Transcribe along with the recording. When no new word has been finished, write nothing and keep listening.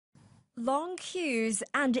Long queues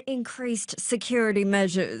and increased security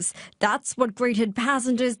measures. That's what greeted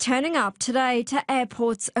passengers turning up today to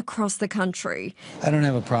airports across the country. I don't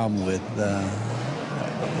have a problem with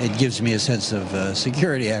it gives me a sense of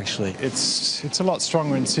security, actually. It's a lot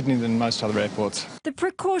stronger in Sydney than most other airports. The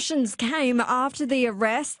precautions came after the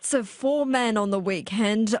arrests of 4 men on the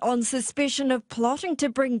weekend on suspicion of plotting to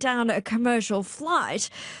bring down a commercial flight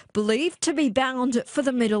believed to be bound for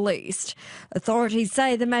the Middle East. Authorities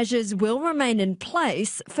say the measures will remain in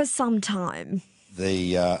place for some time.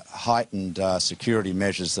 The heightened security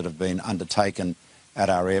measures that have been undertaken at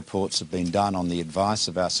our airports have been done on the advice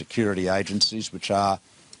of our security agencies, which are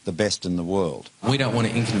the best in the world. We don't want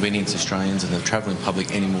to inconvenience Australians and the travelling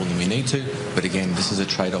public any more than we need to, but again, this is a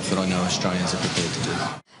trade-off that I know Australians are prepared to do.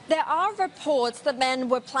 There are reports that men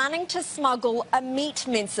were planning to smuggle a meat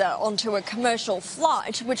mincer onto a commercial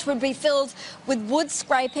flight, which would be filled with wood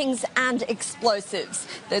scrapings and explosives.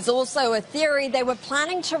 There's also a theory they were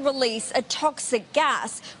planning to release a toxic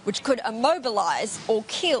gas, which could immobilise or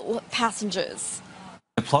kill passengers.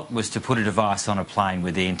 The plot was to put a device on a plane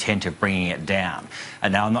with the intent of bringing it down.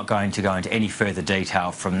 And now I'm not going to go into any further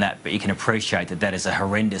detail from that, but you can appreciate that that is a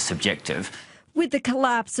horrendous objective. With the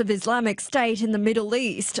collapse of Islamic State in the Middle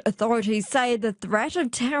East, authorities say the threat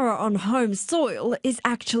of terror on home soil is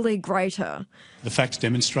actually greater. The facts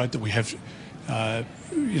demonstrate that we have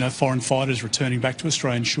foreign fighters returning back to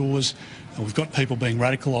Australian shores. We've got people being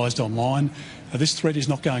radicalised online. This threat is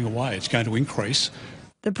not going away. It's going to increase.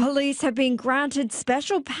 The police have been granted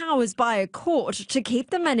special powers by a court to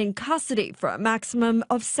keep the men in custody for a maximum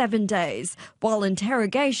of 7 days, while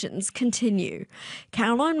interrogations continue.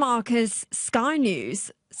 Caroline Marcus, Sky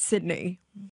News, Sydney.